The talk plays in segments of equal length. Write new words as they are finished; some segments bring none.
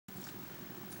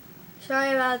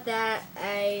Sorry about that.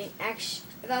 I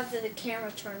thought that the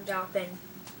camera turned off and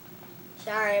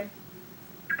sorry.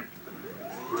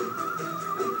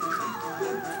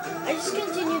 I just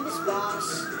continued this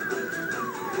boss.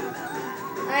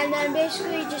 And then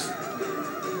basically just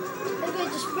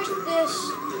push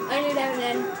this under them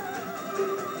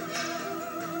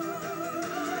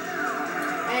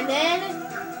and then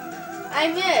I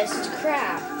missed.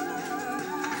 Crap.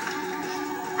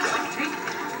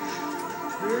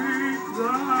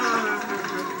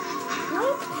 No,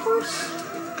 of course.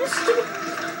 This stupid.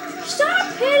 Stop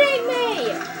hitting me!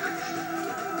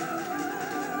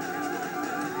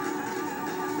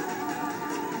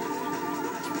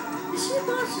 This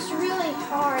boss is really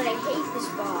hard. I hate this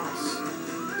boss.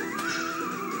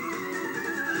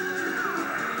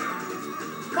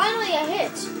 Finally, a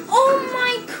hit. Oh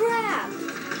my crap!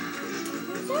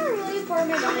 Is that really part of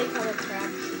my body called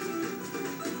crap?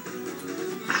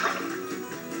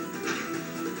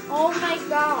 Oh my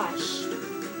gosh!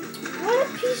 What a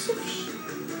piece of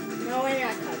No, we're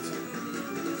not cutting.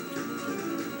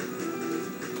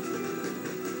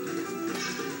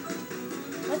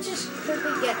 Let's just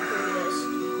quickly get through this.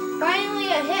 Finally, a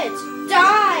hit.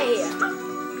 Die!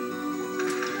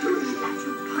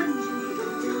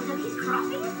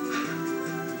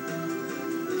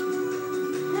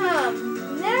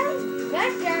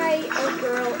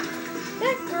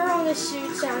 That girl in the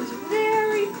suit sounds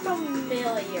very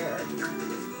familiar.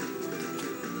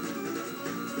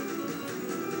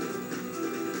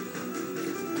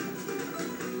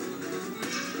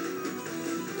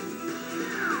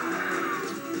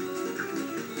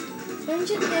 Don't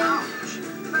you think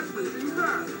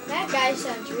that guy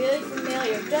sounds really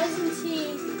familiar, doesn't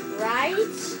he?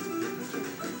 Right?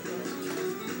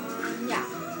 Yeah,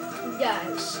 he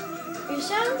does. He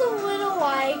sounds a little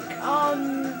like,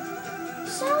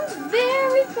 sounds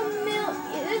very familiar.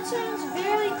 It sounds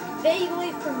very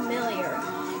vaguely familiar.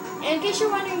 And in case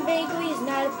you're wondering, vaguely is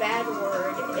not a bad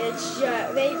word. It's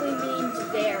vaguely means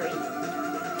very.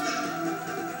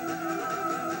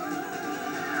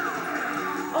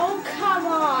 Oh, come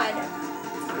on.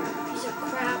 Piece of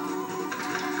crap.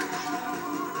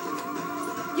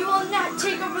 You will not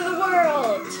take over the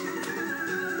world.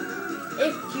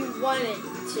 If you wanted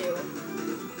to.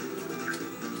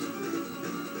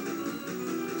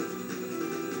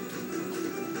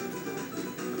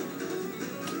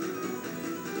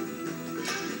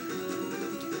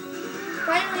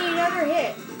 Finally, another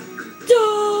hit.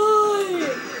 Die!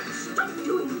 Stop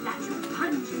doing that, you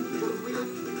pungent little will.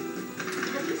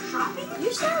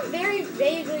 You sound very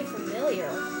vaguely familiar.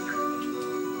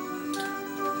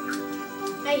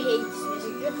 I hate this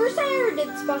music. The first time I ever did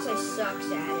this boss, I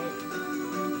sucked at it.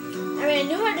 I mean, I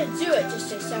knew how to do it,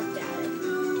 just I sucked at it.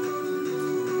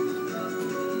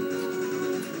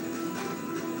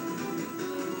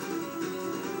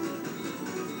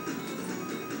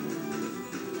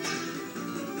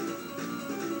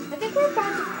 I think we're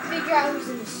about to figure out who's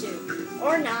in the suit.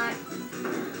 Or not.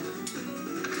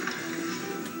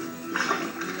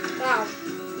 Wow.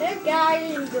 That guy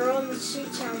and girl in the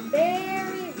suit sound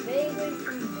very vaguely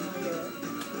familiar.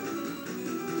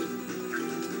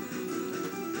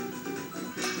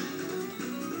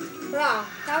 Wow,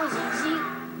 that was easy.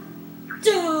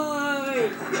 Die!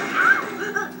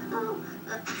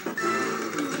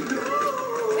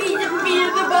 We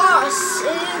defeated the boss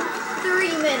in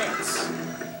 3 minutes.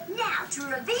 Now to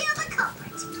reveal the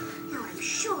culprit. Now I'm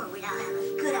sure we now have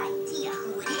a good idea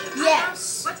who it is.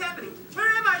 Yes. What's happening? Where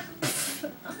am I?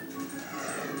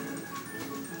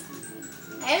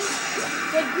 And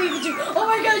good grief, oh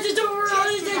my gosh, it's Overon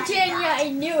in Titania. I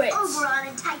knew it. Overon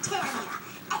in Titania.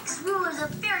 Ex-rulers of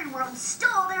Fairy World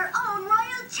stole their own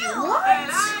royal jewel. What?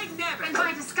 And I never. And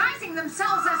by disguising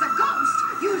themselves as a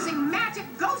ghost, using magic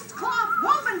ghost cloth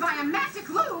woven by a magic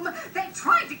loom, they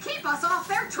tried to keep us off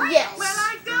their trail. Yes. Well,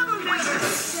 I double never.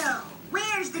 So,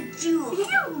 where's the jewel?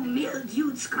 You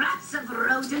mildewed scraps of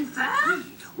rodent fur.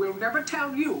 We'll never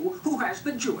tell you who has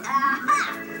the jewel.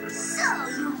 Aha! So,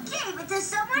 you gave it to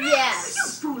someone Yes.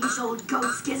 else? You foolish old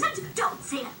ghost gizzard. Don't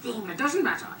say a thing. It doesn't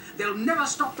matter. They'll never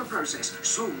stop the process.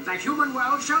 Soon the human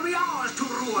world shall be ours to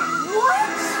rule.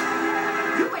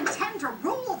 What? You intend to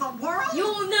rule the world? You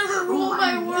will never rule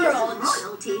my One world. is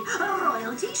royalty.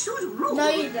 Royalty should rule. No,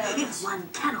 you don't. If one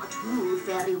cannot rule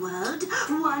Fairy World,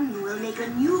 one will make a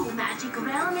new magic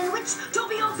realm in which to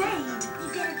be obeyed.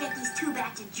 You better get these two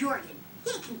back to Jordan.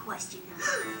 He can question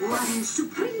them. One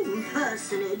supreme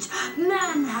personage,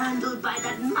 manhandled by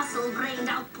that muscle-brained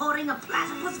outpouring of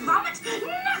platypus vomit?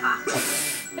 Never!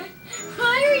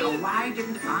 Why are Now, you why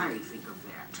didn't I think of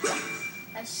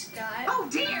that? a Scott? Oh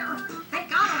dear! They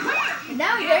got away! And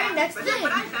now you're next But look thing.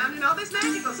 what I found in all this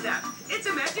magical stuff. It's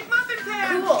a magic muffin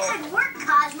pan. Cool. Good work,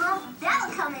 Cosmo.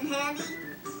 That'll come in handy.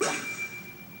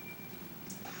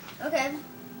 Okay.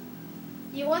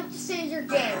 You want to save your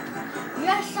game.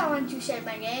 Yes, I want to save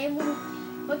my game.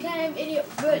 What kind of idiot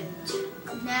would?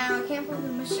 Now, I can't believe we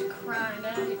missed a crown. I'm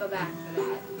gonna have to go back for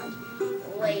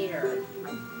that later.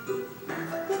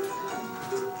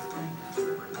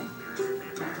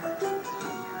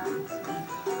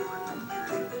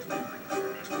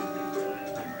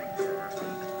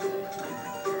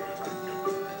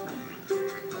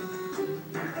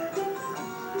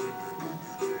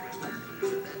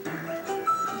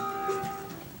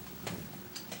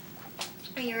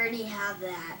 I already have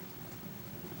that.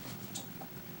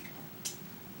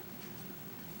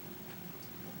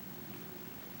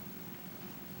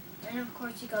 And of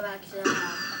course you go back to the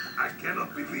I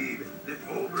cannot believe that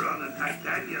Oberon and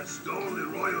Titania stole the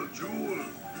royal jewel.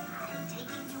 I'm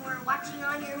taking you were watching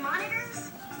on your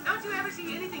monitors? Don't you ever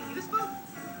see anything useful?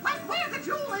 Like where the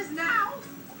jewel is now?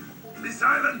 Be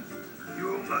silent!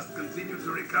 You must continue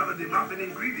to recover the muffin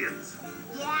ingredients.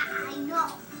 Yeah, I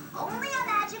know. Only a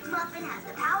magic muffin has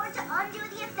the power to undo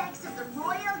the effects of the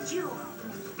royal jewel.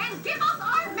 And give us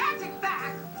our magic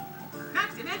back.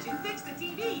 Not to mention fix the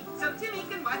TV so Timmy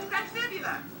can watch Crash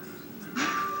Nebula.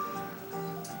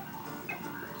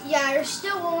 Yeah, there's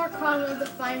still one more crown left to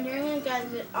find. You're gonna get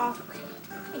it off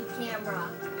camera.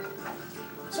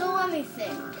 So let me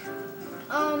think.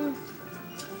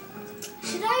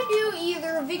 Should I do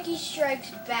either Vicky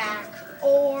Strikes Back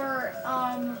or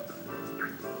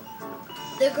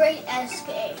The Great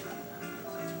Escape?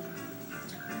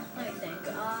 Let me think.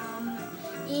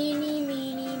 Eeny,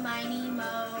 meeny, miny,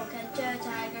 mo, catch a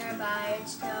tiger by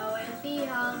its toe. If he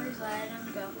hollers, let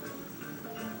him go.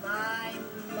 My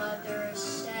mother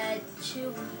said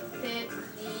to pick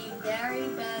the very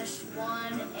best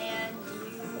one, and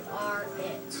you are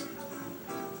it.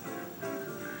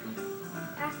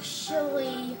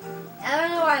 Actually, I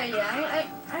don't know what I do.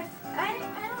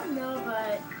 I don't know,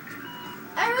 but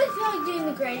I really feel like doing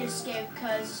The Great Escape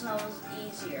because it's almost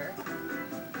easier.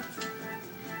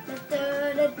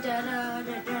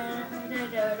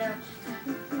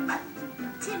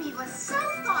 Timmy was so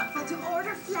thoughtful to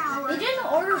order flour. He didn't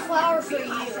order flour for I said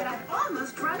you. I'd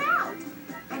almost run out.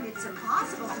 And it's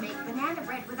impossible to make banana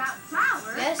bread without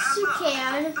flour. Yes, you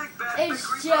can.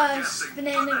 It's just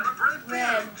banana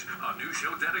bread. A new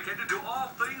show dedicated to all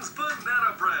things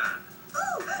banana bread.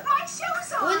 Ooh, my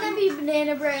show's on. Wouldn't that be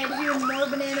banana bread, even more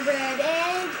banana bread,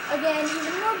 and again,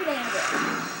 even more banana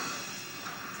bread?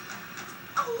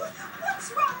 Oh,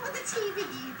 what's wrong with the TV?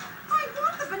 I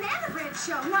want the banana bread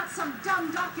show, not some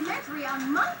dumb documentary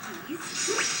on monkeys.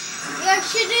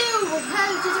 Yes, you do! We're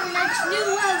heading to the next new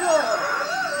level!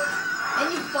 And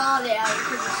you fall down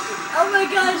because it's stupid. Oh my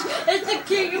gosh, it's the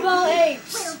king of all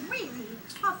apes! Well, really,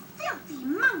 a filthy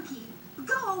monkey.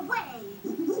 Go away.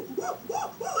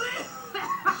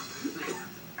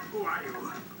 Who are you?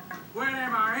 Where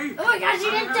am I? Oh my gosh,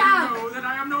 you didn't I talk! know that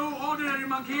I am no ordinary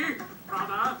monkey.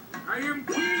 Rather, I am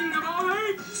king of all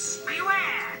apes.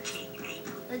 Beware, King Ape.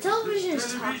 The television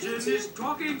is talking Television to you? is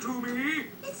talking to me.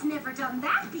 It's never done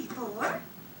that before.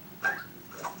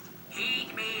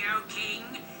 Heed me, O King.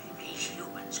 These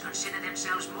humans consider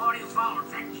themselves more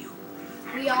evolved than you.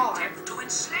 And We are. attempt to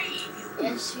enslave you.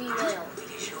 Yes, we will.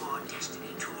 It is your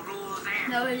destiny to rule them.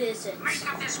 No, it isn't.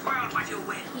 Make of this world what you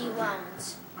will. He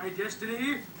won't. My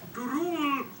destiny to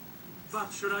rule.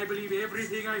 But should I believe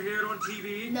everything I hear on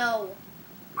TV? No.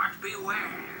 But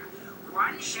beware.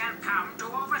 One shall come to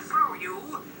overthrow you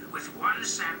with one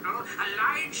sandal, a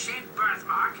lion-shaped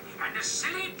birthmark, and a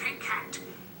silly pink hat.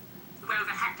 Well,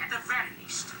 the hat at the very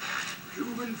least.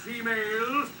 Human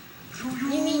female, do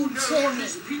you, You mean know Timmy.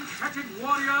 this pink-hatted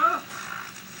warrior?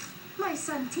 My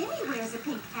son Timmy wears a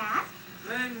pink hat.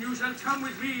 Then you shall come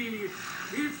with me.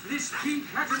 If this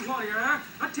pink-hatted warrior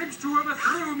attempts to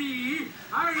overthrow me,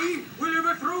 I will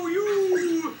overthrow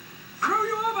you. Throw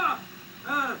you over.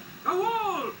 A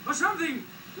wall or something.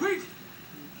 Wait.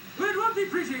 Well, it won't be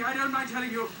pretty, I don't mind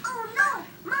telling you. Oh no!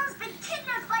 Mom's been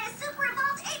kidnapped by a super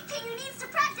evolved ape king who needs to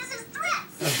practice his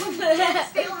threats!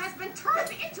 Phil has been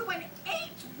turned into an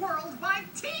ape world by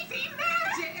TV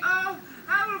magic. Oh,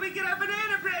 how will we get our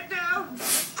banana bread now?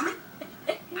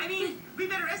 I mean, we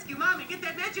better rescue Mom and get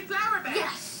that magic flower back.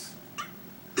 Yes!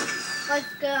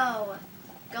 Let's go.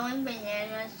 Going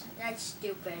bananas? That's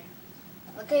stupid.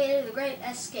 Okay, The Great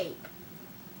Escape.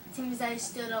 Seems I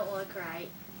still don't look right.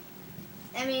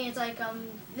 I mean, it's like,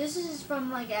 this is from,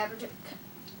 like,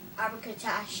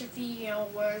 Catastrophe, you know,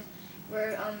 where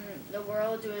the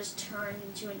world was turned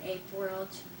into an ape world.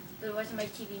 But it wasn't by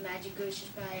TV magic, it was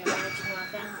just by a magic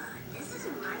muffin. This is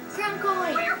reminds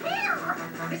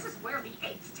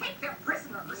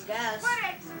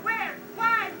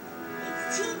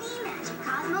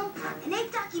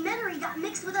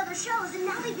shows and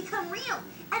now they become real.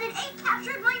 And an ape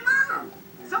captured my mom.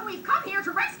 So we've come here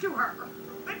to rescue her.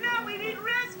 But now we need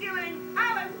rescuing.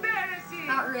 How embarrassing.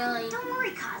 Not really. Don't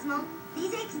worry, Cosmo.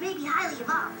 These apes may be highly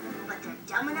evolved, but they're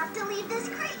dumb enough to leave this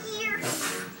crate here.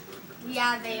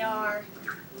 Yeah, they are.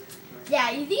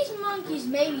 Yeah, these monkeys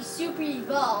may be super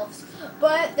evolved,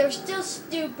 but they're still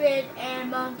stupid and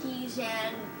monkeys,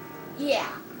 and yeah.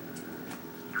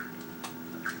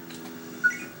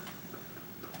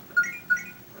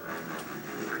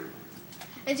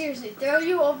 And seriously, throw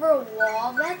you over a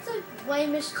wall, that's the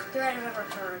lamest threat I've ever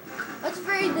heard. Let's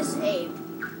bury this ape.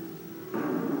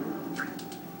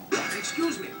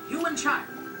 Excuse me, human child.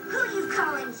 Who you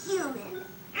calling human?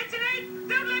 It's an ape.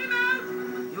 Don't let him out.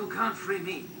 You can't free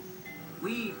me.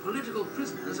 We political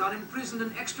prisoners are imprisoned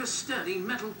in extra sturdy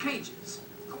metal cages.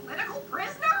 Political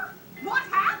prisoner? What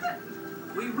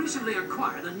happened? We recently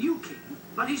acquired a new king,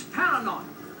 but he's paranoid.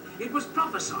 It was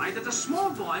prophesied that the small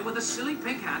boy with a silly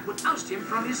pink hat would oust him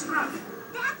from his throne.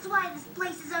 That's why this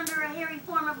place is under a hairy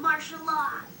form of martial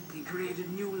law. He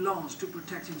created new laws to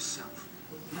protect himself.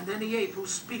 And any ape who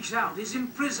speaks out is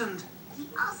imprisoned. He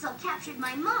also captured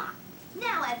my mom.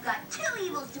 Now I've got two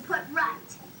evils to put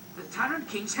right. The Tyrant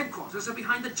King's headquarters are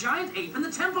behind the giant ape in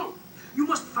the temple. You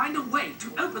must find a way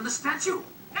to open the statue.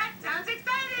 That sounds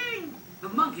exciting. The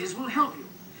monkeys will help you.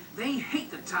 They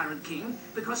hate the Tyrant King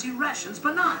because he rations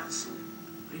bananas.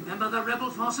 Remember the rebel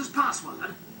force's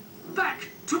password? Back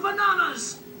to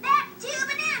bananas! Back to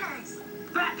bananas!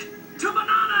 Back to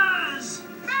bananas!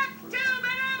 Back to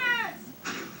bananas.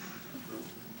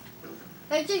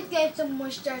 Let's just get some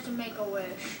wish stars and make a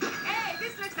wish. Hey,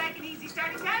 this looks like an easy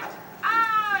starting catch.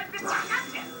 Oh, it's been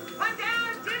gotcha. 1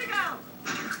 down, 2 to go.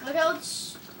 Okay,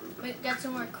 let's get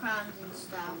some more crowns and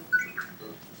stuff.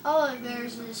 Oh,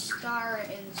 there's a star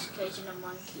in this cage and a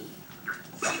monkey.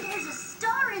 See, there's a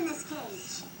star in this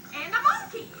cage. And a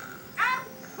monkey. Oh,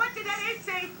 what did that ape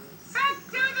say? Back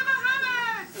to the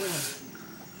Bahamas.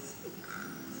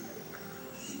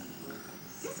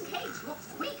 This cage looks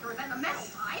weaker than the metal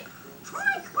type.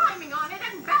 Try climbing on it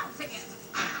and bouncing it.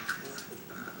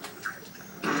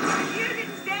 You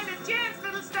didn't stand a chance,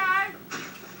 little star.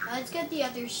 Let's get the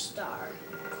other star.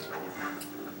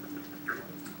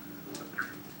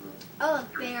 Oh,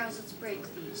 look, barrels. Let's break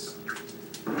these.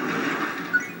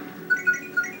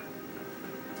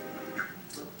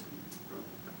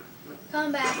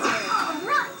 Come back here. All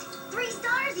right! 3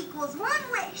 stars equals 1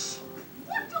 wish.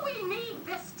 What do we need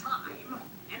this time?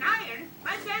 An iron?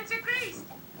 My fence are greased.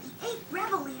 The ape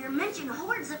rebel leader mentioned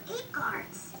hordes of ape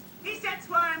guards. He set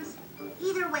swarms.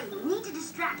 Either way, we need to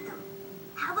distract them.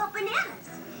 How about bananas?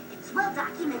 It's well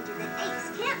documented that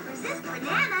apes can't resist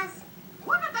bananas.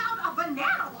 What about a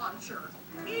banana launcher?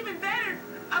 Even better,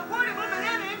 a portable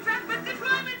banana entrapment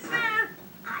deployment sphere.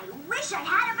 I wish I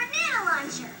had a banana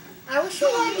launcher. I wish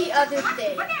we had the other Collect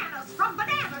thing. bananas from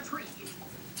banana trees.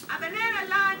 A banana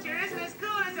launcher isn't as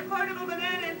cool as a portable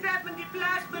banana entrapment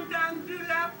deployment on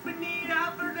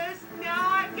No,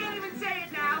 I can't even say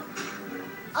it now.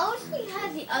 I wish we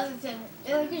had the other thing.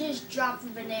 And we could just drop the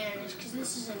bananas, because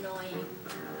this is annoying.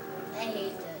 I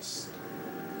hate this.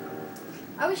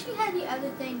 I wish we had the other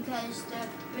thing, because the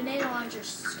banana launcher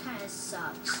kind of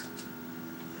sucks.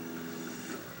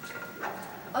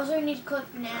 Also, we need to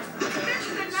collect bananas from the This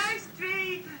is a cages. nice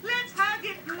tree. Let's hug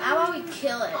it. How about we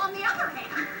kill it? On the other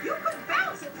hand, you could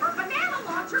bounce it for banana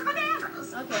launcher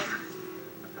bananas. Okay.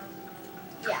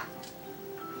 Yeah.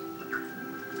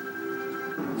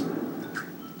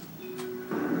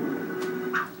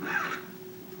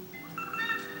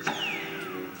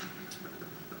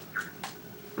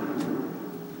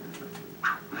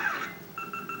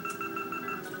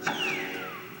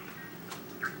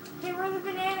 Hey, where are the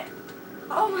banana?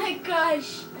 Oh my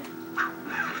gosh.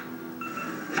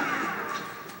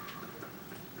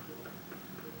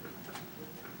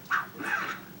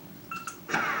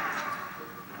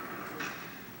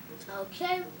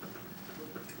 Okay.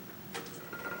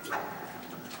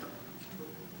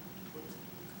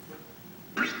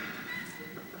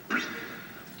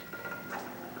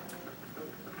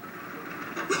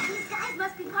 These guys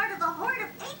must be part of the horde of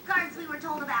ape guards we were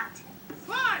told about.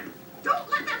 Smart. Don't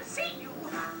let them see you.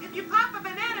 If you pop a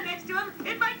banana next to them,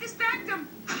 it might distract them.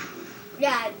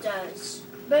 Yeah, it does.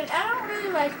 But I don't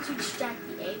really like to distract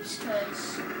the apes,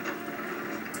 because...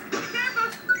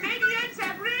 Careful. Baby apes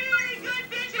have really good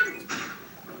vision.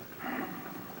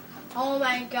 Oh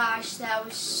my gosh, that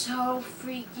was so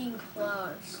freaking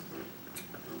close.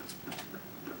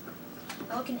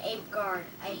 Look, an ape guard.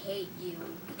 I hate you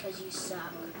because you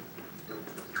suck.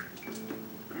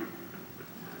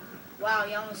 Wow,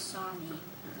 you almost saw me.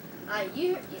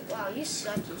 Wow, you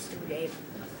suck, you stupid ape.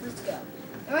 Let's go.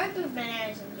 There might be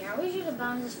bananas in here. We should have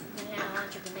bound this banana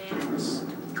bunch of bananas.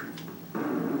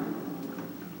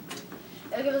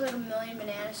 It'll give us like 1,000,000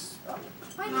 bananas. Oh,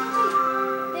 why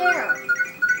not? There!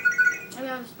 I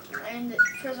mean, and the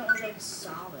present was like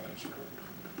solid.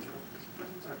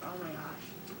 Oh my gosh.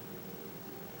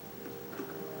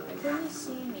 I couldn't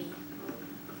see me.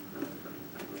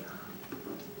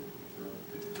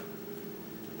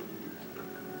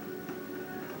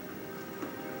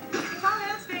 All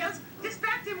else fails,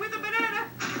 distract him with a banana.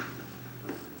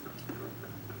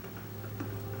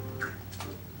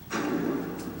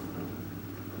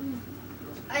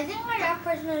 I think my last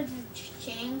person is the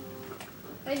cha-ching.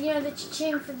 But you know, the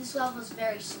cha-ching for this level is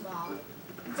very small.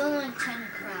 It's only like 10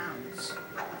 crowns.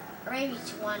 Or maybe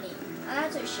 20. I'm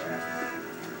not so sure.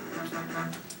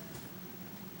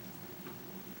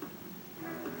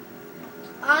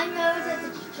 I know that the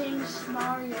cha-ching is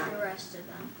smaller than the rest of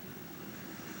them.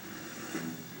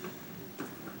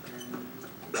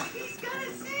 He's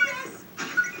gonna see us.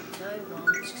 No, he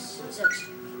won't. Six.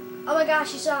 Oh my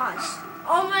gosh, he saw us.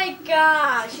 Oh my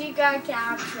gosh, he got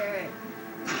captured.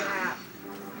 Crap.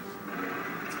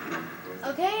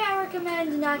 Okay, I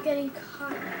recommend not getting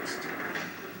caught next time.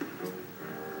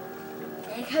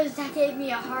 Because that gave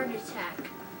me a heart attack.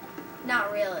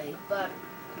 Not really, but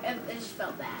it just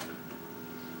felt bad.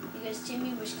 Because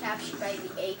Timmy was captured by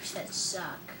the apes that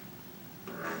suck.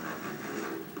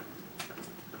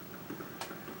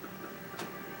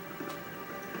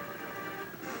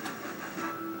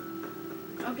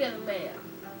 Okay, we made it.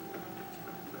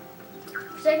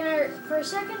 For a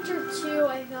second or two,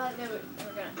 I thought they were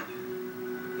gonna.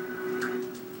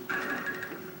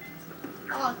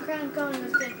 Oh, crown cones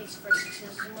with 50s for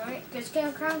success, right? Because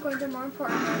crown cones are more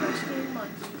important than rescuing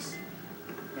monkeys.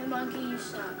 And monkey, you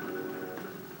suck.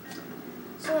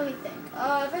 So let me think.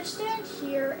 If I stand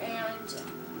here and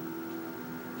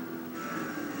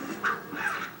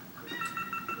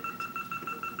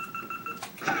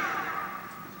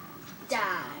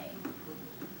die.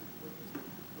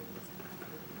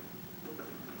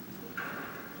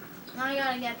 Now I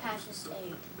gotta get past this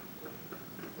ape.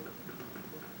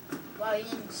 Wow, you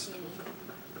didn't see me.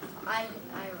 I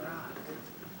rock.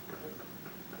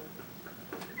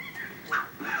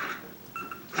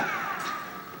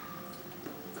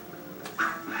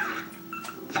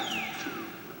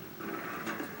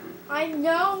 I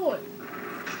know.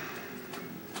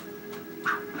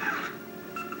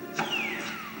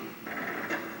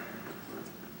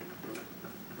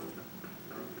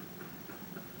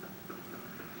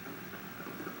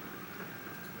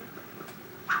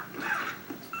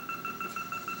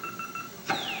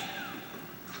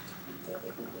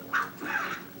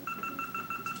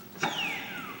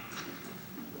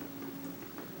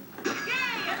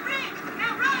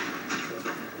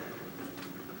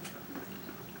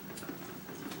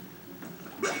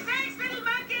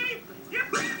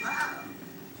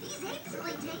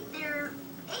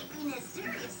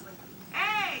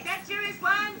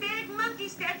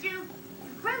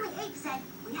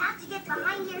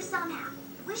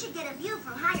 We should get a view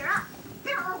from higher up.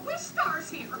 There are wish stars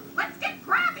here. Let's get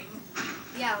grabbing.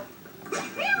 Yeah.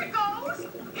 Here it goes.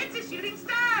 It's a shooting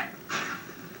star.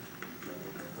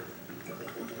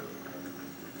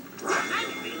 I'm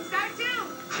a green star too.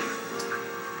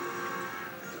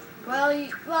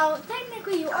 Well,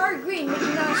 technically you are green, but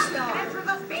you're not a star. Enter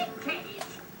the big cage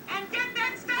and get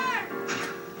that star.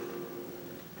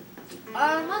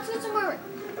 Let's get some more.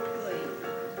 Wait.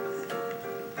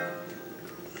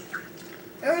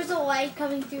 There was a light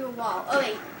coming through a wall. Oh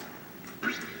wait. Oh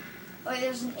wait,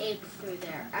 there's an ape through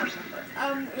there. I remember.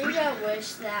 Maybe I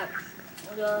wish that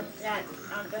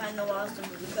behind the walls the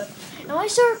movie could. Am I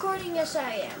still recording? Yes,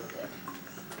 I am.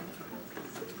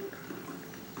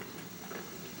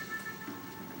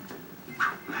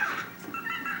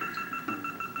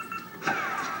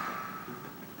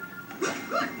 Good.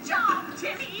 Good job,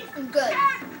 Timmy. Good.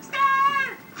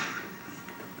 Star.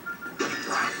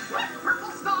 What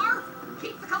purple star?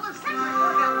 Keep the color separate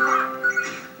or they'll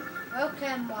crack.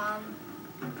 Okay, Mom.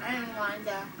 I didn't want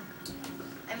to.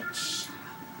 Shut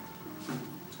up.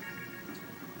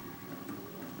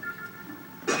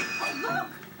 Oh, look!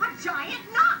 A giant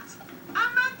nut! A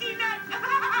monkey nut!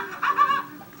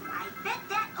 I bet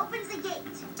that opens the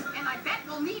gate. And I bet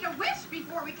we'll need a wish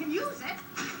before we can use it.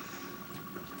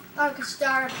 Oh, I could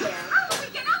start up there. How will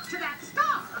we get up to that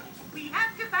star? We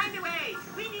have to find a way.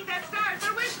 We need that star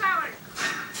for wish power.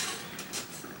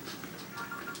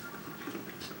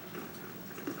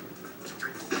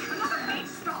 Another big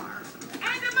star.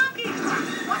 And a monkey.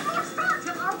 One more star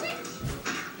till our wish.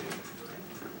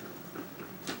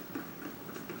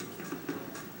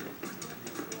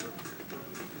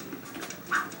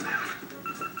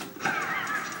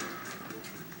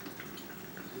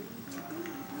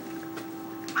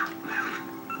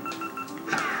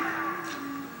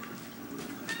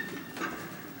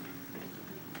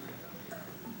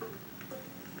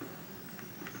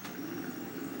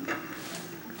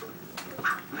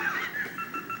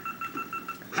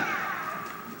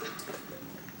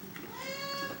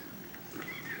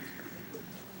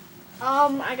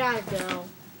 I gotta go.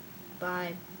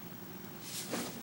 Bye.